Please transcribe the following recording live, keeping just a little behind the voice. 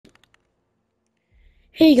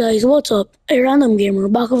Hey guys, what's up? A random gamer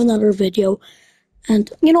back with another video.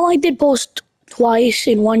 And I did post twice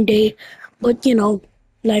in one day, but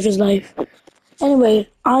life is life. Anyway,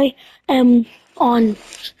 I am on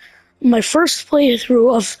my first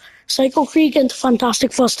playthrough of Psycho Krieg and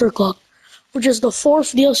Fantastic Fustercluck, which is the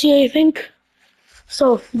fourth DLC, I think.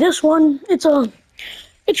 So this one, it's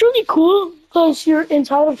really cool because you're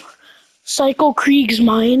inside of Psycho Krieg's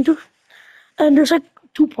mind, and there's like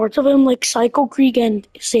two parts of him, like Psycho Krieg and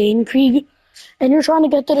Sane Krieg, and you're trying to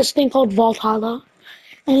get to this thing called Valhalla,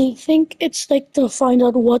 and I think it's like to find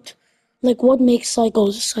out what makes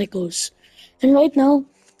psychos. And right now,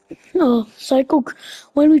 Psycho,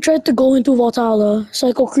 when we tried to go into Valhalla,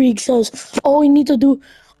 Psycho Krieg says, "Oh, we need to do.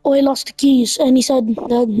 Oh, I lost the keys," and he said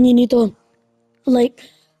that you need to like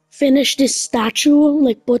finish this statue,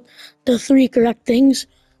 like put the three correct things,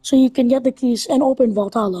 so you can get the keys and open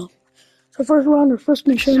Valhalla. So first round or first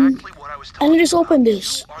mission, Exactly what I was and I talking just about. opened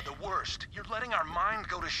this. You are the worst. You're letting our mind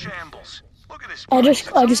go to shambles. Look at this I place. just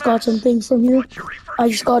It's I a just got some mess. things from here. Luxury for I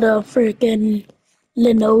just you. got a freaking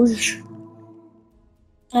Linoge.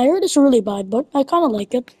 I heard it's really bad, but I kind of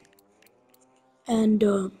like it. And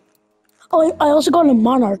I also got a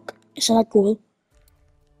Monarch. Isn't that cool?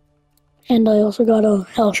 And I also got a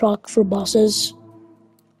Hell Shock for bosses.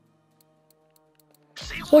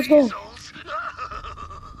 See So let's go. weasels?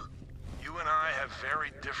 You and I have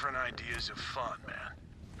very different ideas of fun, man.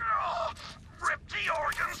 Oh, rip the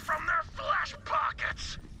organs from their flesh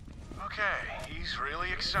pockets. Okay, he's really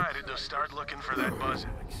excited to start looking for that buzz.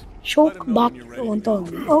 Choke back on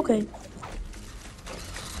tongue. Okay.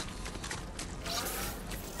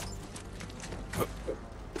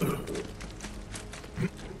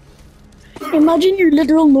 Imagine your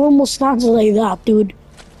literal normal stance like that, dude.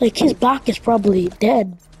 Like his back is probably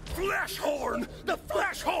dead. Flesh horn! The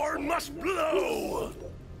flesh horn must blow!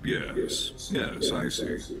 Yes, I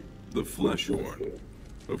see. The flesh horn.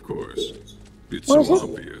 Of course. It's What so is it?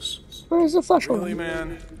 obvious. Where is the flesh Really, one?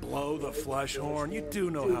 man? Blow the flesh horn? You do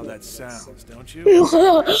know how that sounds, don't you?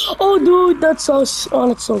 Oh, dude, that's sus. Oh,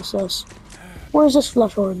 that's so sus. Where's this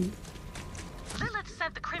flesh horn? Lilith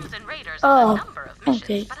said the Crimson Raiders Oh, have a number of missions,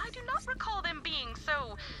 okay. but I do not recall them being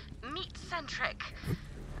so meat-centric.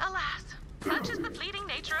 Alas, such is the fleeting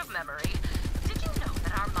nature of memory. Did you know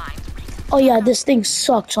that our minds Oh yeah, this thing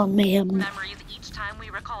sucks on Mayhem. memories each time we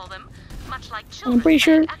recall them, much like And children I'm pretty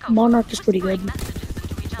sure playing Echo, Monarch is pretty good. whispering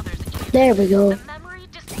messages into each other's ears. There we go. The memory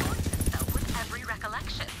distorts itself with every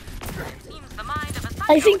recollection. It seems the mind of a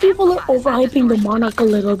I think psycho people are amplifies that overhyping the distortion to Monarch a the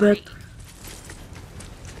little bit. degree.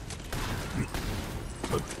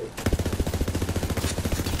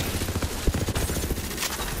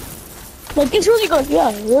 Like, it's really good. Yeah,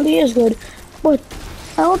 it really is good. But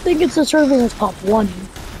I don't think it's deserving as top 1.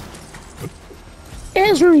 It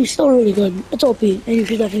is really still really good. It's OP, and you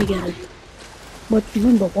should definitely get it. But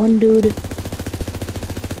number 1, dude.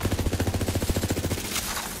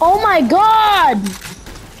 Oh my god! I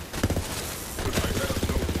have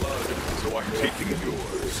no blood, so I'm taking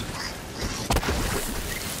yours.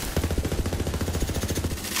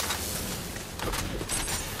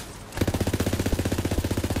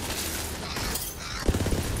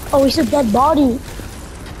 Oh, it's a dead body.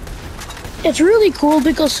 It's really cool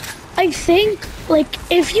because I think, like,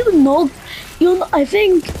 if I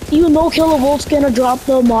think Kilovolt's gonna drop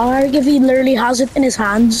the Monarch if he literally has it in his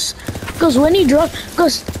hands. Because when he dropped,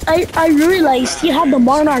 because I realized he had the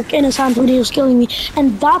Monarch in his hands when he was killing me,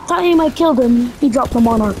 and that time I killed him, he dropped the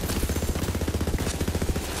Monarch.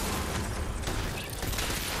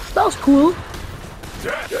 That was cool.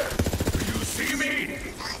 Death! Do you see me?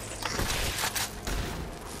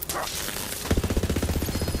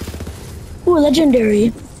 Ooh,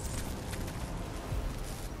 legendary.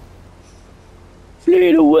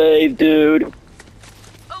 Fade away, dude.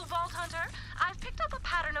 Oh, Vault Hunter, I've picked up a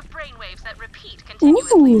pattern of brainwaves that repeat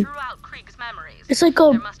continuously Ooh. throughout Krieg's memories. It's like a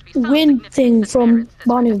There must be some wind significance thing that from merits this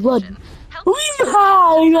Bonnie of Blood. repetition. Help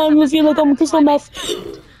me I'm gonna feel like I'm crystal meth.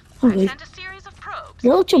 I've Okay. sent a series of probes. That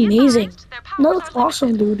looks Be amazing. advised, their That powers looks are awesome,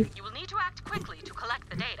 limited. dude. You will need to act quickly to collect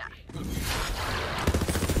the data.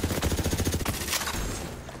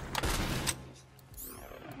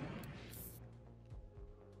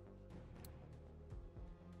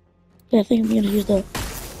 Yeah, I think I'm gonna use the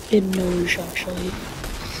Linoge actually.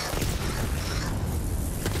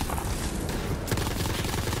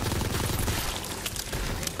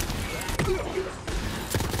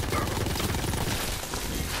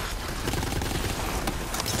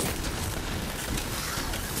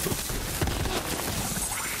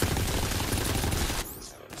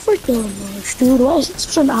 Freaking Linoge, dude. Why is it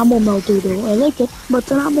such an ammo melter though? I like it, but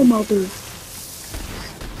it's an ammo melter.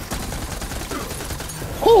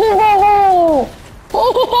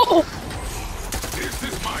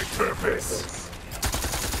 face.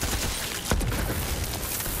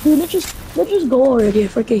 Dude, let's just go already. I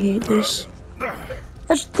freaking hate this.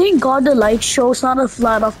 Thank God the light show's not a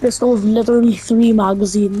flat-off pistol with literally 3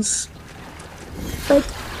 magazines. Like,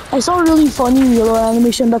 I saw a really funny reload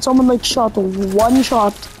animation that someone like shot 1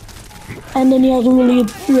 shot, and then you have to really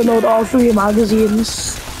reload all 3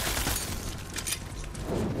 magazines.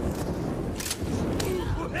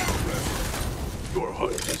 Your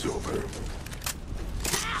hunt is over.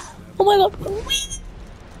 Oh my God!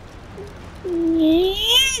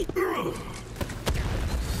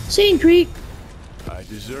 St. Krieg. I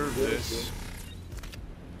deserve this.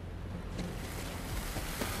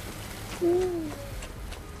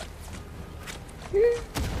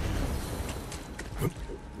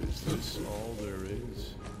 Is this all there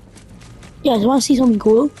is? Yeah, you want to see something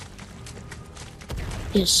cool?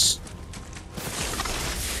 Yes.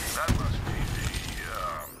 That must be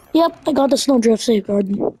Yep, I got the snowdrift safeguard.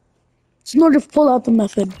 Snowdrift pull out the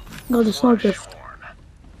method. Got the snowdrift. horn.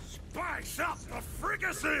 Spice up the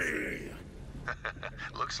fricassee!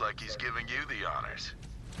 Looks like he's giving you the honors.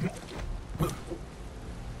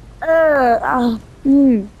 I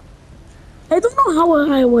don't know how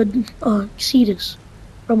I would see this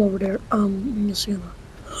from over there. Let me see.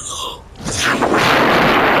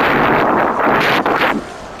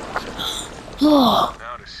 Oh,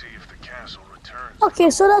 Now to see if the castle returns. okay,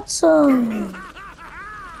 so that's Rivers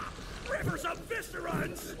of viscera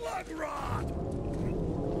and slug rot!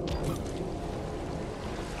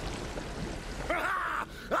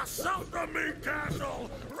 Assault the meat castle!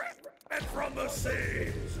 Rip it from the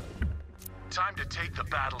seas! Time to take the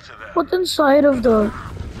battle to them. what's inside of the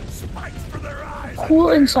Spikes for their eyes!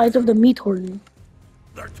 cool inside of the meat horn,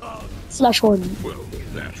 Their tongue! flesh horn. Well,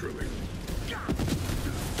 naturally.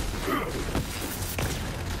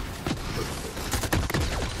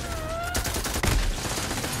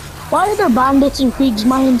 Why are there bandits in Krieg's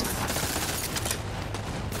mind?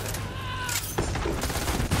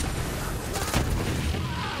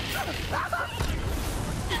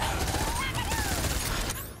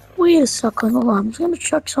 Wait a second, hold on. I'm just gonna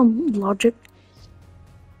check some logic.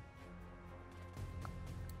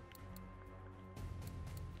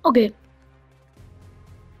 Okay.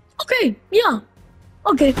 Okay, yeah.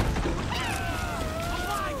 Okay.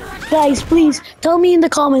 Guys, please tell me in the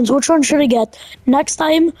comments which one should I get. Next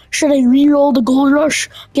time, should I re-roll the Gold Rush,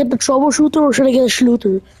 get the Troubleshooter, or should I get a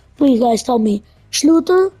Schluter? Please, guys, tell me.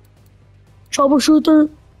 Schluter, Troubleshooter,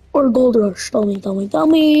 or Gold Rush? Tell me, tell me, tell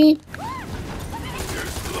me.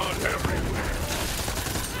 There's blood everywhere.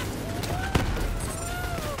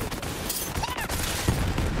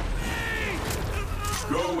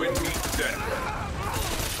 Go and meet death.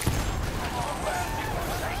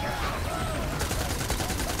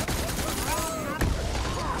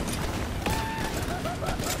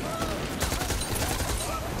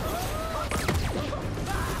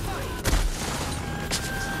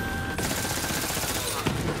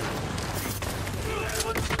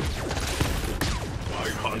 My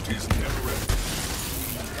hunt is never ending.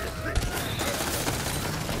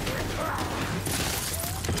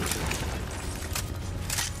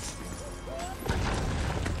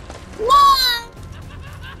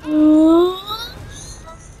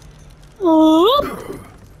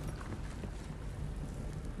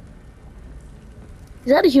 Is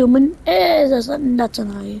that a human? That's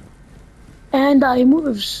an eye. And the eye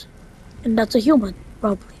moves. And that's a human,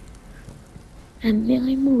 probably. And the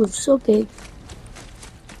eye moves, okay.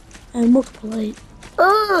 And multiply.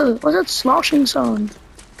 Oh, what's that sloshing sound?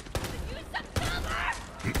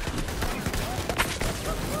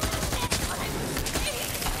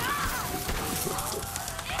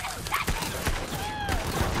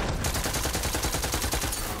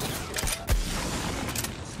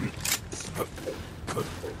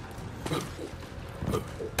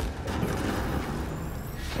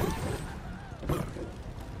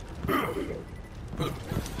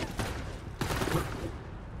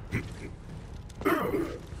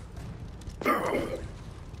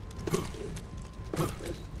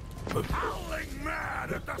 Howling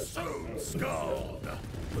mad at the Soon Skull!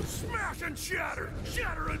 Smash and shatter!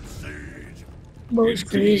 Shatter and siege! Bro, it's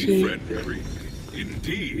crazy. Friend Krieg.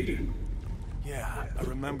 Indeed. Yeah, I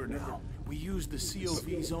remember now. We used the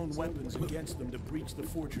COV's own weapons against them to breach the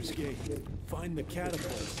fortress gate. Find the catapult,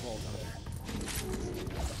 Vault Hunter.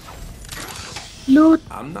 Loot.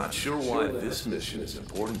 I'm not sure why this mission is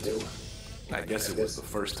important to him. I guess it was the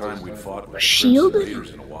first time we'd fought with Shield? Crimson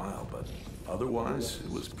Raiders in a while, but otherwise,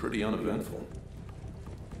 it was pretty uneventful.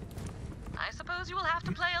 I suppose you will have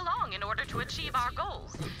to play along in order to achieve our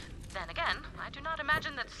goals. Then again, I do not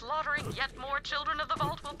imagine that slaughtering yet more children of the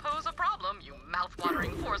vault will pose a problem, you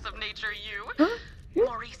mouth-watering force of nature, you.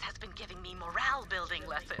 Maurice has been giving me morale-building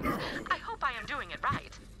lessons. I hope I am doing it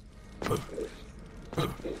right.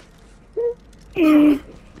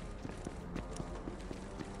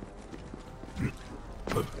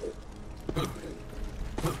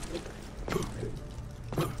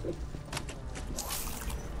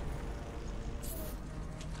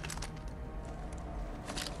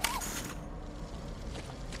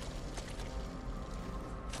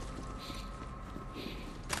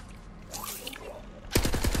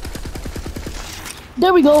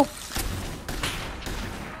 There we go.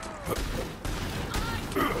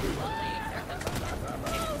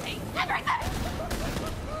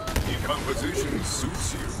 The composition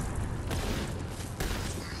suits you.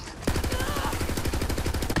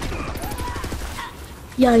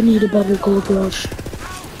 Yeah, I need a better gold rush.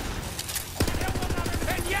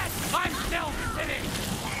 And yet, I'm still sitting!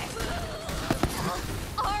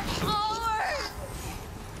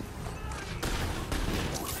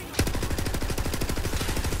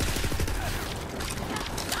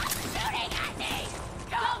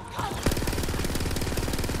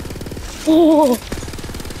 Oh.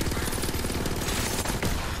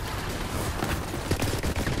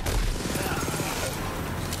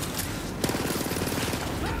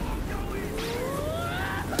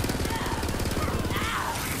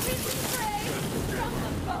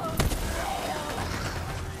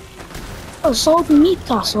 Assault meat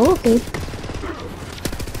castle, okay.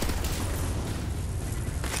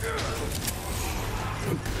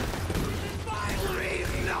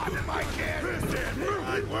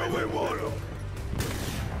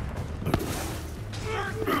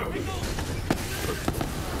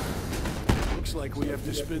 Looks like we have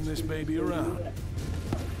to spin this baby around.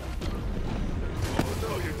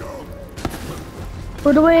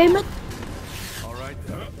 Where do I aim it? All right,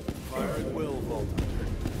 then. Fire at will, Vault.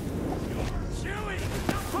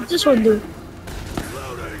 What's this one do?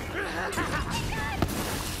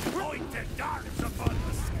 Point the darts upon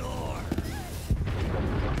the score.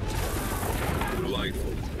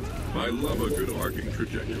 Delightful. I love a good arcing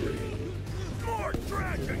trajectory. More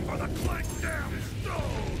dragging for the clanked down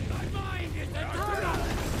stone. My mind is eternal.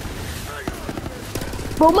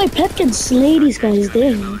 Bro, my pet can slay these guys,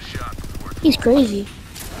 dang. He's crazy.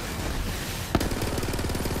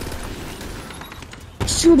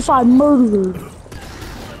 Certified murderer.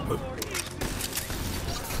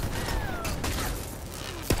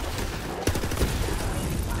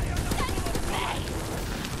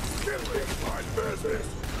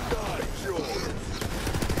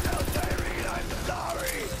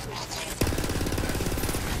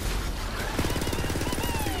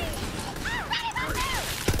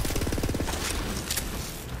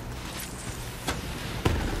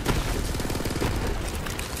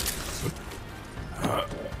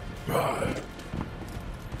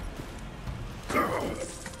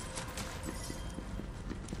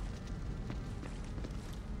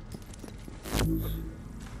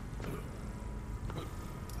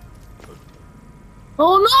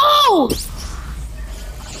 Oh no!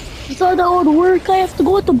 I thought that would work. I have to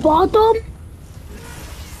go at the bottom?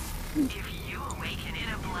 If you awaken in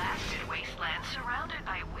a blasted wasteland surrounded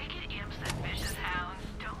by wicked imps and vicious hounds,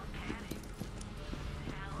 don't panic.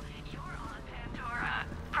 Hell, you're on Pandora.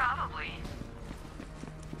 Probably.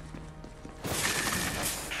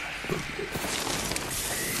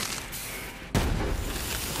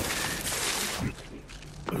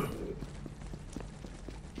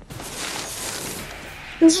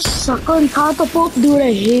 This is sucker and catapult, dude.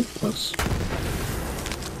 I hate this.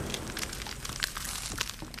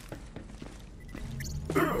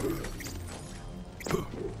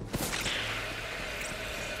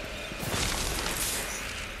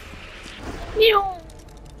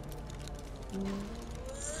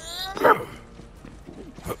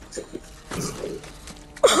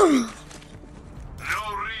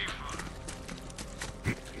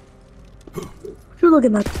 You're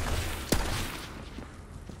looking at.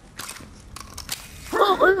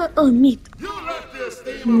 Oh, meat.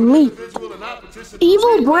 Meat.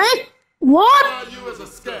 Evil brick? What?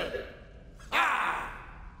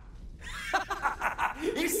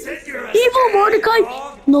 Evil Mordecai?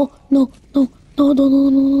 No.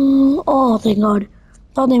 Oh, thank God.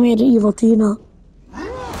 Thought they made it evil Tina.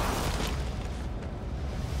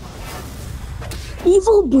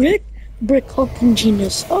 Evil brick? Brick hulking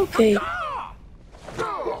genius. Okay.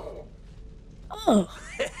 Oh.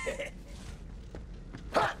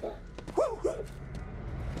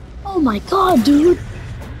 Oh my God, dude.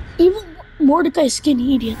 Evil Mordecai skin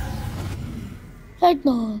idiot. Heck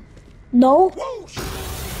no. No?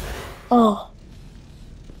 Oh.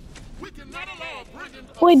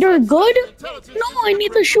 Wait, they're good? No, I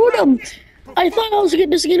need to shoot them. I thought this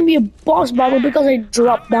was gonna be a boss battle because I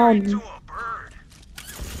dropped Married to down. a bird.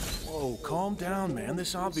 Whoa, calm down, man.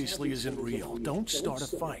 This obviously isn't real. Don't start a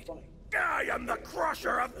fight. I am the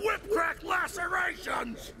crusher of whip-crack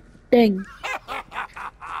lacerations! Dang.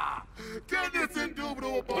 Can this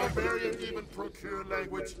indubitable barbarian even procure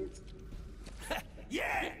language?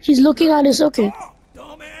 Yeah! He's looking at us. Okay.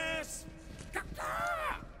 Dumbass!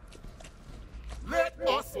 Let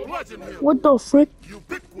us bludgeon him, What the frick?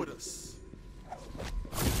 ubiquitous!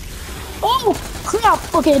 Oh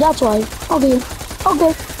crap! Okay, that's why. Okay.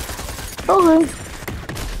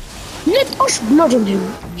 Let us bludgeon him.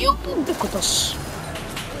 You ubiquitous.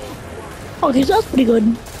 Okay, so that's pretty good.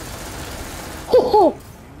 Ho ho!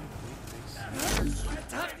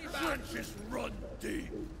 Just run deep.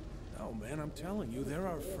 Oh, man, I'm telling you, they're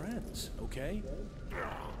our friends, okay?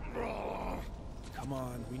 Come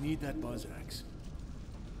on, we need that buzz axe.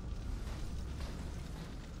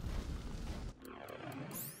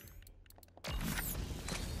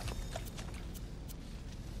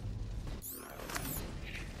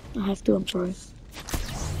 I have to, I'm sorry.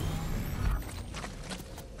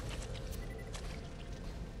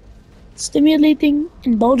 Stimulating,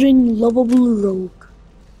 indulging, lovable rogue.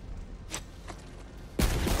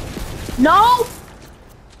 No!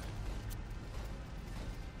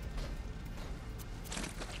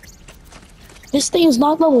 This thing is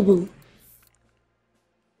not lovable.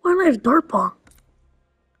 Why do I have DARPA? Why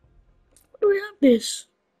do we have this?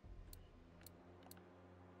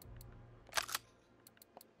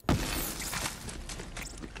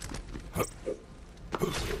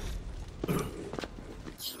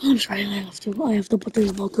 I'm sorry, I have to put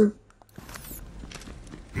this butter.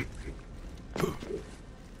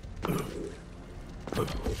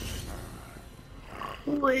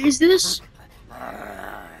 What is this?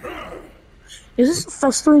 Is this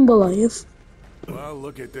festering Goliath? Well,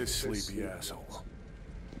 look at this sleepy asshole.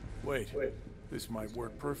 Wait, this might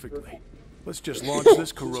work perfectly. Let's just launch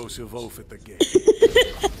this corrosive oaf at the gate.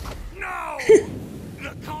 No!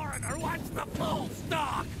 The coroner wants the full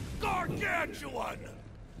stock! Gargantuan!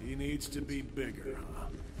 He needs to be bigger, huh?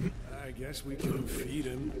 I guess we can feed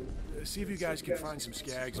him. See if you guys can find some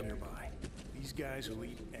skags nearby. These guys will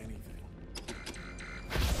eat anything.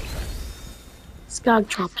 Skag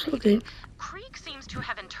chops, okay. Krieg seems to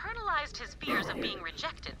have internalized his fears of being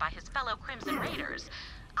rejected by his fellow Crimson Raiders.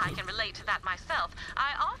 I can relate to that myself.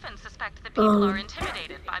 I often suspect that people are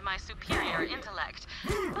intimidated by my superior intellect,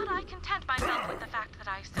 but I content myself with the fact that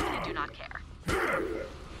I simply do not care.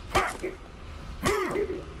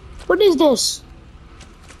 What is this?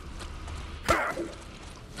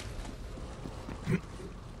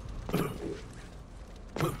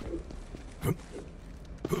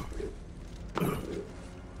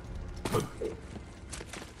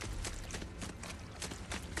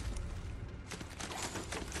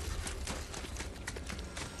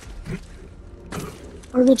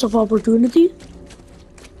 Targets of opportunity?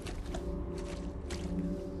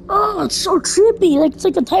 Oh, it's so trippy. Like it's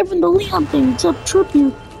like a Type in the Leon thing. It's so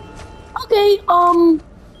trippy. Okay, oh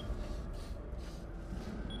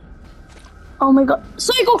my god.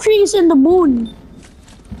 Psycho Krieg is in the moon.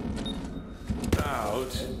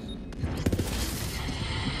 Out.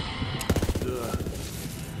 The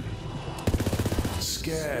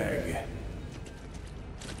skag.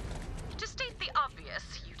 To state the obvious,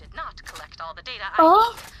 you did not collect all the data I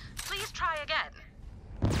need. Please try again.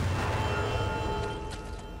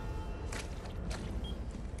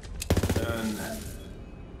 And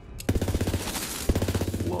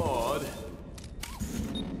Lord,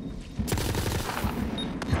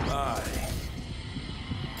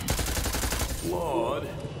 Lord.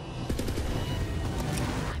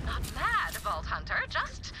 I'm not mad, Vault Hunter,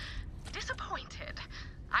 just disappointed.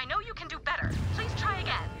 I know you can do better. Please try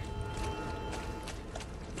again.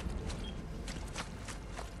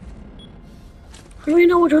 I don't even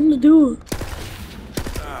know what I'm to do.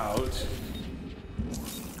 Out.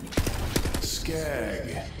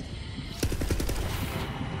 Skag.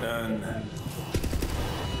 And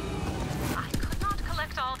I could not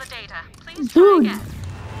collect all the data. Please try Dude. again.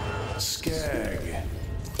 skag.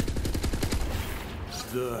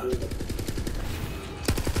 The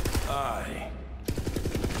I.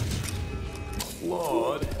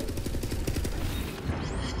 Lord.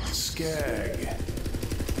 Skag.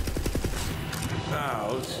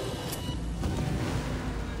 Out.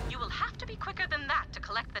 You will have to be quicker than that to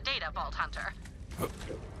collect the data, Vault Hunter.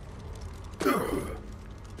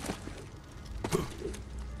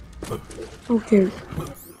 Okay.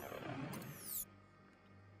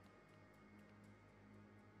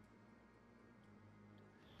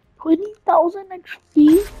 20,000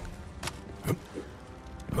 XP?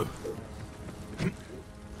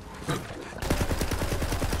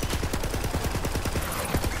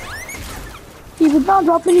 He would not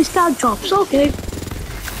drop any stab drops, okay.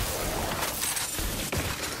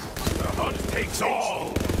 The hunt takes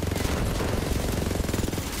all.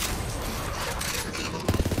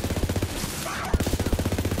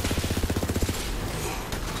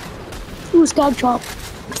 Ooh, stab drop.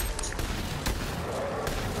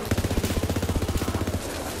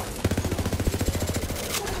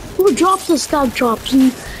 Who dropped the stab drops?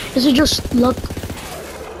 Is it just luck?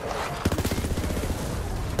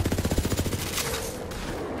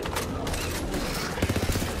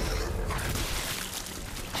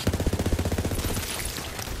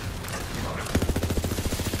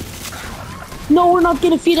 No, we're not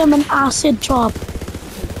gonna feed him an acid drop.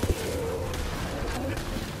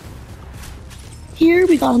 Here,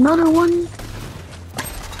 we got another one.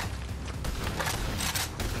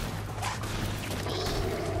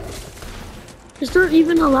 Is there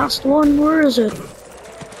even a last one? Where is it?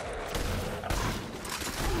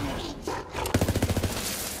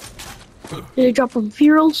 Did they drop from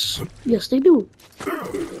Furals? Yes, they do.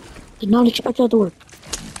 Did not expect that to work.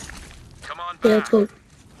 Come on back. Yeah, let's go.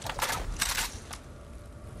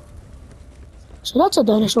 So that's a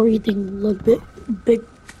dinosaur eating like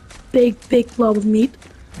big blob of meat.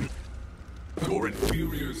 Your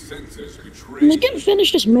inferior senses betray I'm just gonna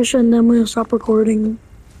finish this mission, then we'll stop recording.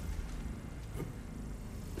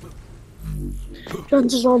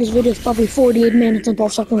 Chances are this video is probably 48 minutes and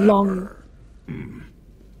 12 seconds long.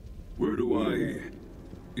 Where do I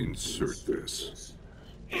insert this?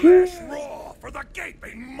 Flesh raw for the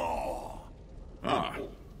gaping maw. Ah,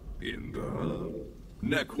 in the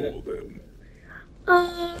neck hole then.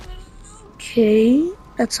 Okay,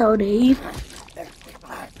 that's how they eat.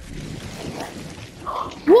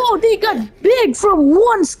 Whoa, they got big from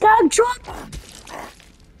one skag drop.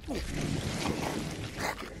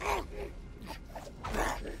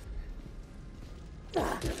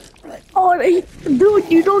 Oh,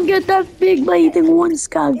 dude, you don't get that big by eating one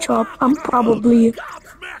skag chop. I'm probably.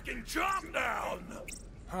 Gobsmacking chop down.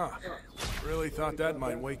 Huh. Really thought that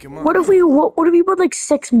might wake him up. What if we put like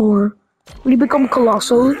 6 more? Would he become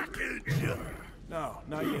colossal? No,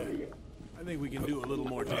 not yet. I think we can do a little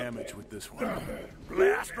more damage with this one.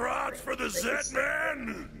 Blast rods for the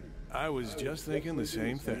Z-Man. I was just thinking the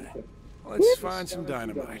same thing. Let's find some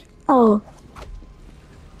dynamite. Oh,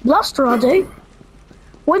 blast rod, eh?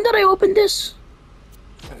 When did I open this?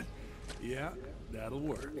 Yeah, that'll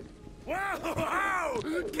work. Wow!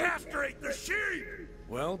 Castrate the sheep.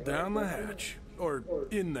 Well, down the hatch. Or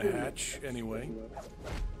in the hatch, anyway.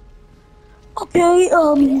 Okay,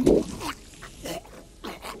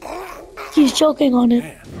 he's choking on it.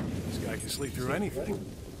 Man, this guy can sleep through anything.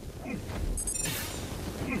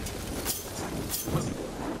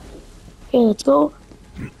 Okay, let's go.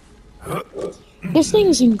 This thing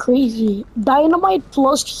is crazy. Dynamite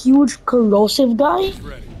plus huge corrosive guy? He's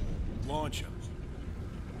ready. Launch him.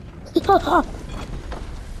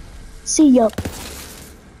 See ya.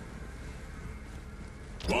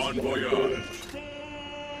 Bon voyage.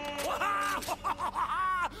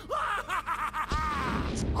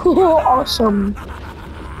 Awesome.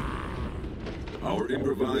 Our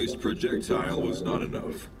improvised projectile was not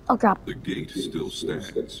enough. Oh crap. The gate still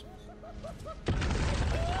stands.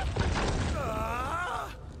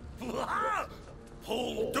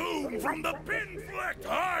 Pull doom from the pin-flecked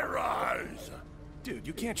high-rise. Dude,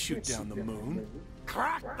 you can't shoot down the moon.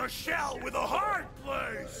 Crack the shell with a hard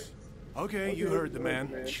place. Okay, you heard the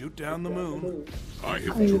man. Shoot down the moon. I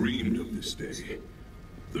have dreamed of this day.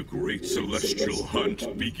 The great celestial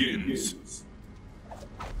hunt begins.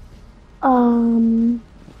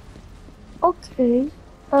 Okay.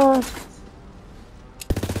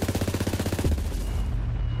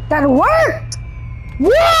 That worked!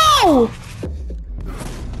 Whoa!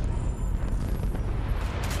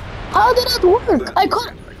 How did it work? I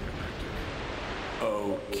couldn't.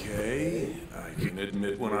 Okay, I can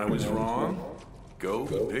admit when I was wrong. Go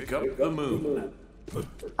pick up the moon. Well,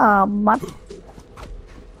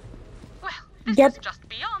 this Get is just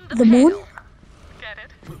beyond the moon? pale. Get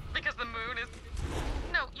it? Because the moon is...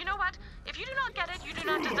 No, you know what? If you do not get it, you do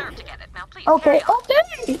not deserve to get it. Now, please, Okay, carry on.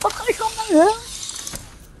 okay. Okay, come on.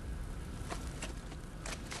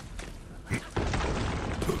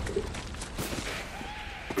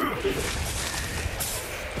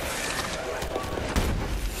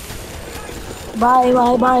 Bye,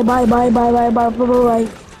 bye, bye, bye, bye, bye, bye, bye, bye, bye.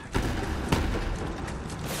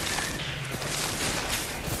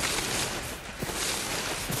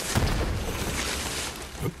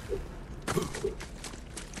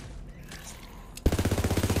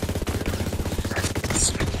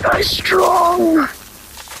 guy's strong.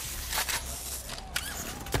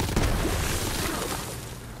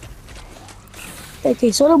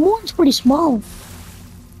 Okay, so the moon's pretty small.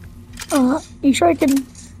 You sure I can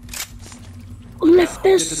lift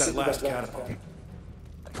Get to this? that last catapult.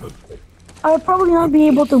 I'll probably not be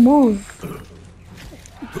able to move.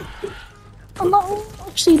 I'll not,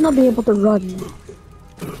 actually not be able to run.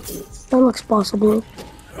 That looks possible.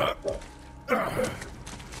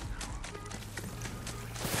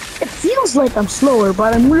 It feels like I'm slower,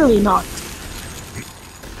 but I'm really not.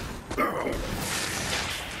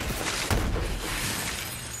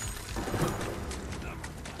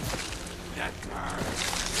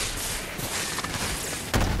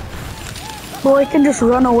 So I can just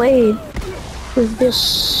run away with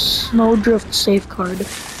this snowdrift safeguard.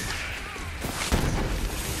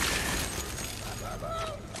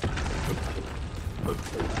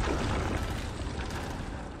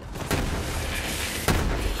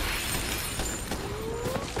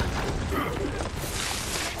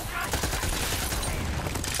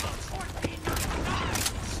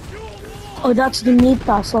 Oh, that's the meat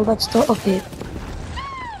castle. That's the okay.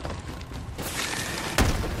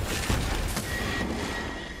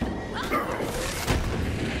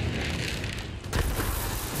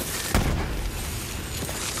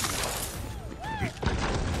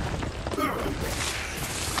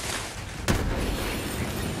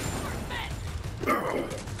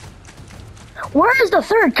 Where is the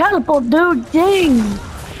third catapult, dude? Dang!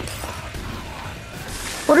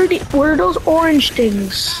 What are those orange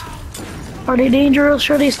things? Are they dangerous?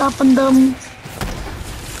 Should they stop on them?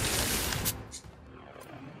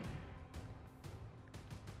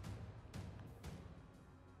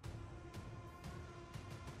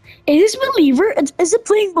 Is this Believer? Is it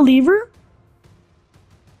playing Believer?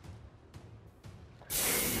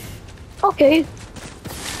 Okay.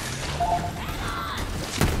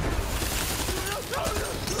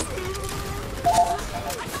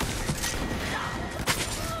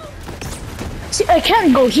 See, I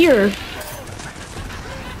can't go here.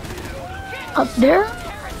 Up there?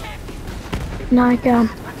 No, I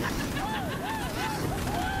can't.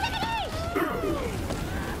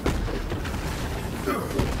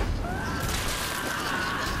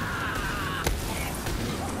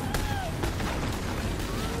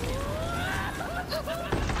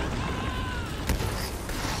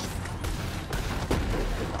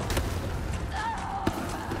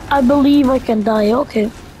 I believe I can die,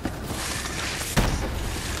 okay.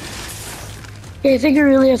 Yeah, I think you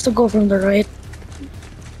really have to go from the right.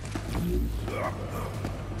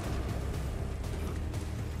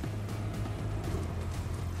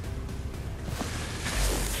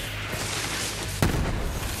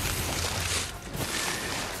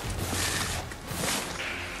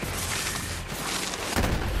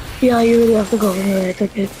 Yeah, you really have to go from the right,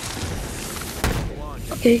 okay.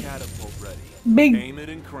 Okay. Big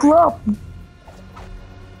drop.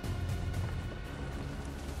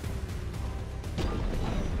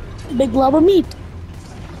 Big blob of meat.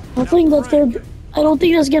 I think that's gonna. I don't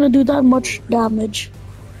think that's gonna do that much damage.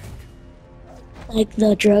 Like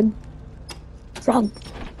the drug. Frank,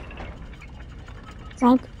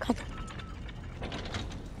 cut.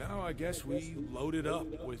 Now I guess we load it up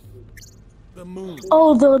with the moon.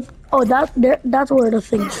 That's where the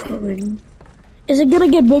thing's going. Is it gonna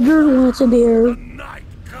get bigger when it's in the air? Night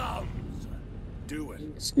comes. Do it.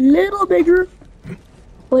 It's a little bigger,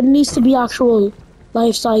 but it needs to be actual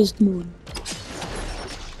life-sized moon.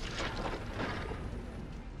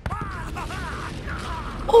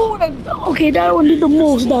 Oh, okay, that one did the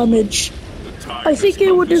most damage. I think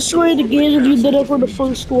it would destroy the game if you did it for the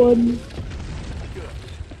first one. Good.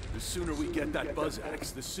 The sooner we get that buzz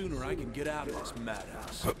axe, the sooner I can get out of this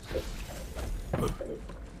madhouse.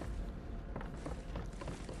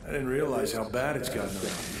 I didn't realize how bad it's gotten around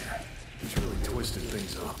here. He's really twisted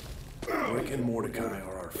things up. Rick and Mordecai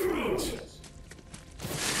are our friends.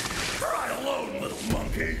 Try alone, little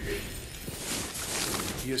monkey.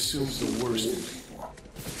 He assumes the worst in people.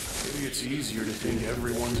 Maybe it's easier to think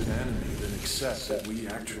everyone's an enemy than accept that we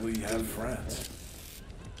actually have friends.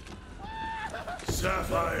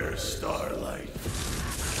 Sapphire Starlight.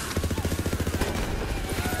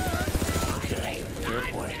 Okay, fair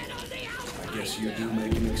point. I guess you do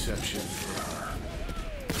make an exception for her.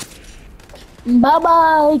 Bye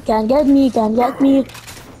bye. Can't get me. Can't get me.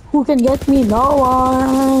 Who can get me? No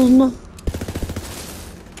one.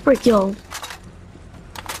 Frick yo.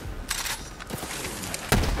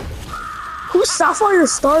 Who's Sapphire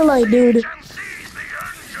Starlight, dude? Be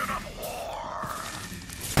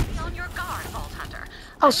on your guard, Vault Hunter.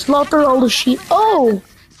 I'll slaughter all the sheep. Oh!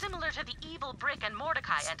 Similar to the evil Brick and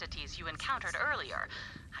Mordecai entities you encountered earlier.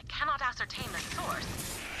 I cannot ascertain the source.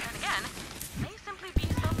 And again, may simply be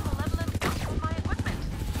some malevolent ghost from my equipment.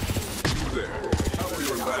 There. How are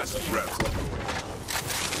your last breaths?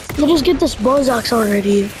 Let's just get this Bozak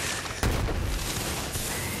already.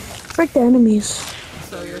 Frick the enemies.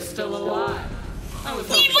 So you're still alive. I was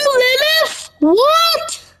Evil Lilith?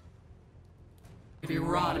 What? you'd be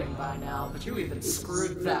rotting by now, but you even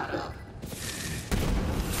screwed that up.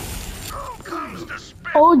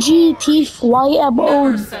 OGTYMO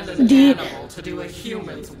Never send an D animal to do a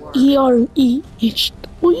human's work.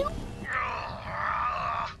 EREHW.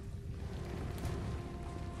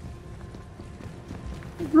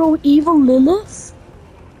 Bro, Evil Lilith?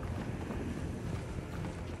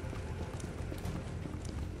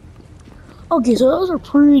 Okay, so those are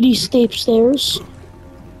pretty steep stairs.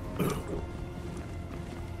 It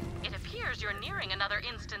appears you're nearing another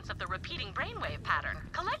instance of the repeating brainwave pattern.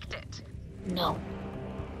 Collect it. No.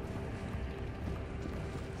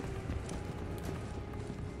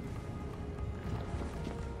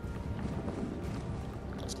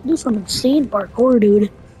 Let's do some insane parkour,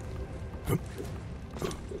 dude.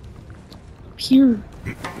 Here.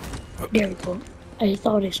 There we go. I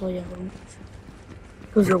thought I saw yellow.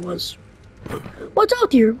 Because there was. What's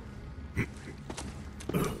out here? I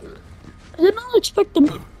did not expect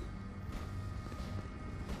them.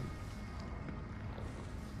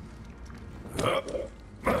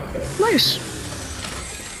 Nice.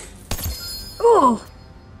 Oh.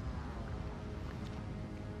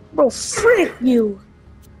 Bro, frick you.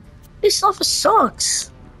 This stuff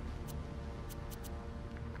sucks.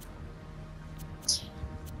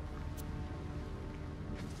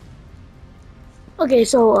 Okay,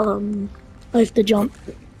 so, I have to jump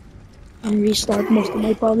and restart most of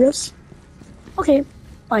my progress. Okay,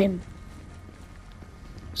 fine.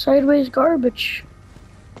 Sideways garbage.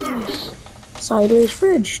 Nice. Sideways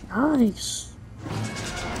fridge. Nice.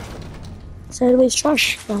 Sideways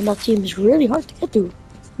trash. Man, that seems really hard to get to.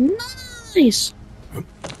 Nice!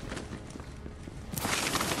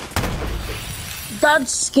 That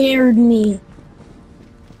scared me.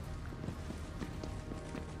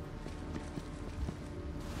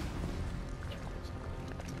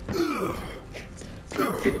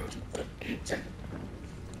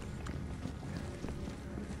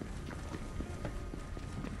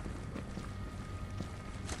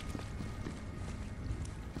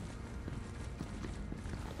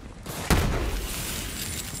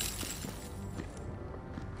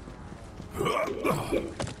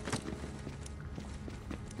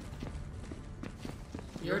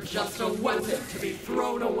 You're just a weapon to be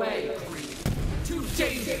thrown away, Krieg. Too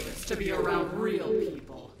dangerous to be around real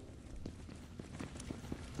people.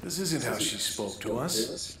 This isn't how she spoke to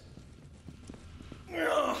us.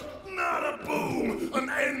 Ugh, not a boom, an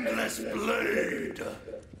endless blade.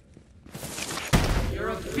 You're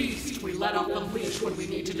a beast we let off the leash when we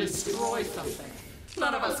need to destroy something.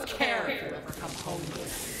 None of us care if you ever come home again.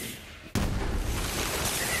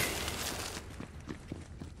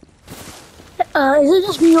 Is it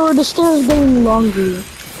just me or the stairs getting longer?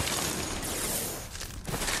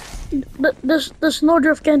 The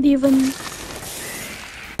snowdrift can't even...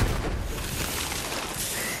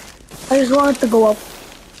 I just wanted to go up.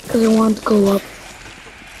 Because I want to go up.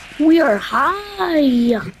 We are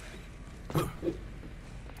high!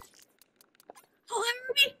 Oh,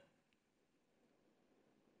 Harry!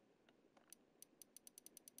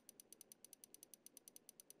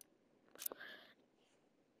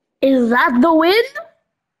 Is that the wind?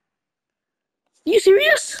 You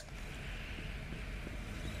serious?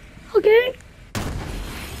 Okay.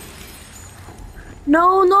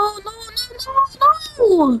 No, no, no, no, no,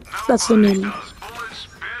 no! That's the name. Bullets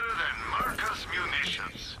better than Marcus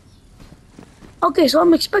munitions. Okay, so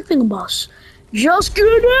I'm expecting a boss. Just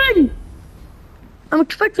kidding! I'm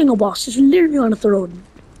expecting a boss. It's literally on a throne.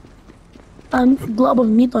 Glob of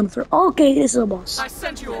meat on a throne. Okay, this is a boss. I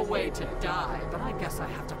sent you away to die, but I guess I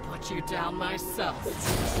have to put you down myself.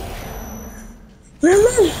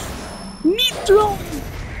 Lilith! Meat throne!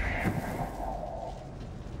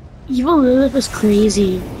 Evil Lilith is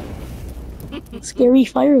crazy. Scary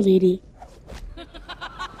fire lady.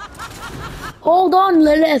 Hold on,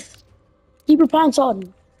 Lilith! Keep your pants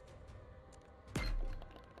on.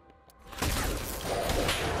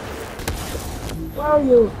 Where are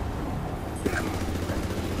you?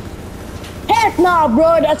 Heck nah,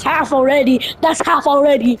 bro, that's half already. That's half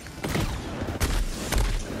already.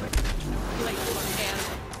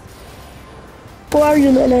 Where are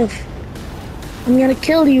you, Lilith? I'm gonna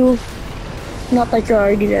kill you. Not like you're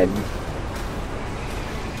already dead.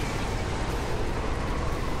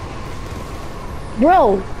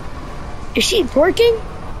 Bro, is she twerking?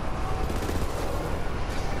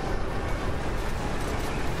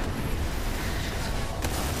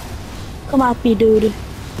 Come at me, dude.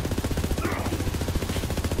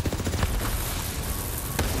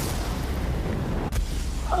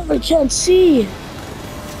 Oh, I can't see.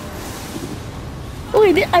 Oh,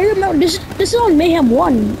 wait, I remember this. This is on Mayhem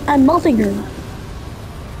 1 and Nottingham.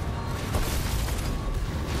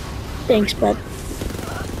 Thanks, bud.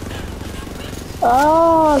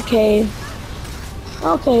 Oh, okay.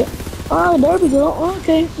 Okay. Oh, there we go.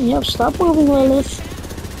 Okay. Yep, stop moving, Lilith.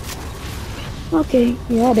 Okay.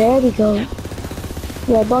 Yeah, there we go.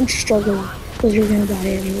 Yeah, don't struggle, because you're gonna die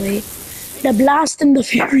anyway. The Blast and the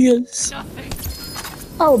Furious.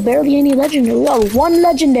 Oh, barely any legendary. Oh, one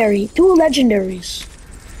legendary. Two legendaries.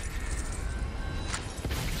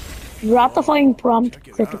 Ratifying prompt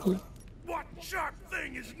critical. What sharp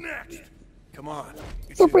thing is next? Come on.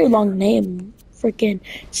 It's a pretty long name. Freaking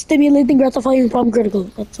stimulating, gratifying, prompt critical.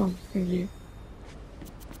 That sounds familiar.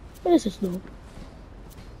 What is this though?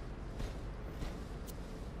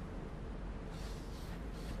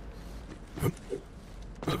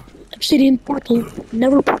 Obsidian portal.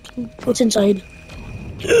 Never portal. What's inside?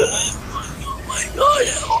 Oh my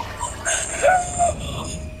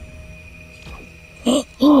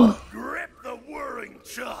god! Grip the whirring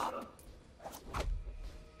chop.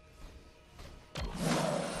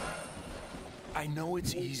 I know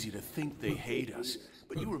it's easy to think they hate us,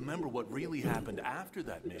 but you remember what really happened after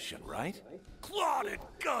that mission, right? Clotted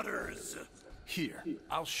gutters. Here,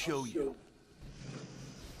 I'll show you.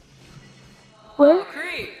 Where?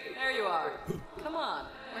 Krieg, there you are. Come on,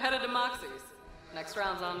 we're headed to Moxie's. Next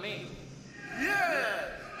round's on me. Yeah,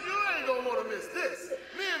 you ain't gonna wanna miss this.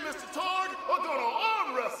 Me and Mr. Torg are gonna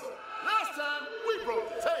arm wrestle. Last time, we broke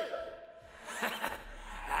the table.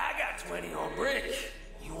 I got 20 on brick.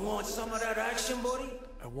 You want some of that action, buddy?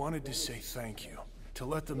 I wanted to say thank you. To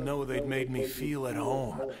let them know they'd made me feel at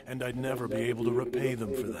home, and I'd never be able to repay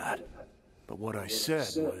them for that. But what I said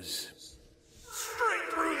was...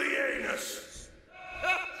 Straight through the anus.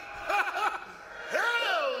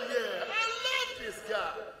 Hell yeah, I love this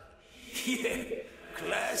guy. Yeah,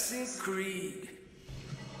 classic Krieg.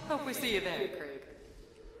 Hope we see you there, Krieg.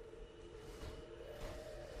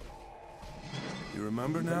 You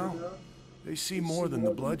remember now? They see more than the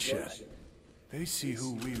bloodshed. They see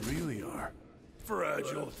who we really are.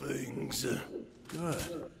 Fragile things.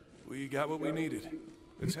 Good. We got what we needed.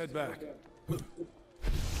 Let's head back.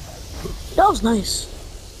 That was nice.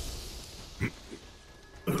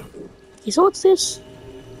 Okay, so what's this?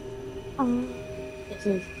 This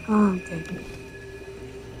is okay.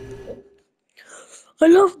 I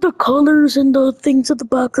love the colors and the things at the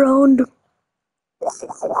background.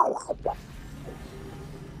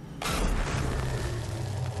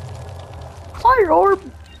 Fire orb!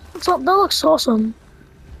 What's up? That looks awesome.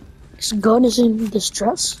 This gun is in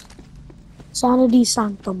distress. Sanity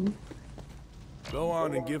Sanctum. Go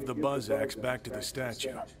on and give the buzz axe back to the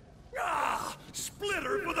statue. Ah,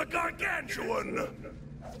 splitter for the gargantuan.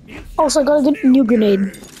 Also, I got a new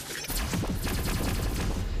grenade.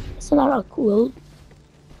 Isn't that cool?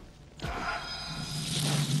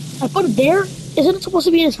 I put it there? Isn't it supposed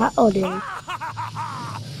to be in his hat? Oh, there.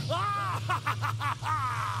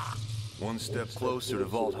 One step closer to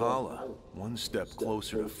Valhalla, one step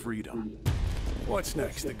closer to freedom. What's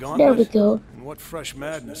next? The There gauntlet? we go. And what fresh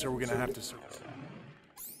madness are we gonna have to serve?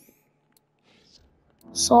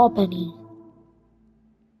 Saw penny.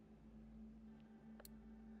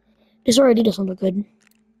 This already doesn't look good.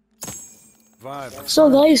 Vibe. So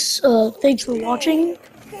guys, thanks for watching.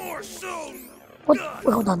 More soon. What?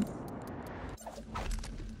 Wait, hold on.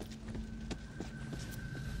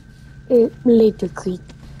 Later, Krieg.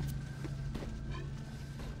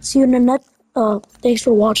 See you in the next. Thanks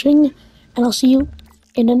for watching, and I'll see you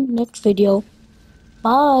in the next video.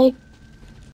 Bye.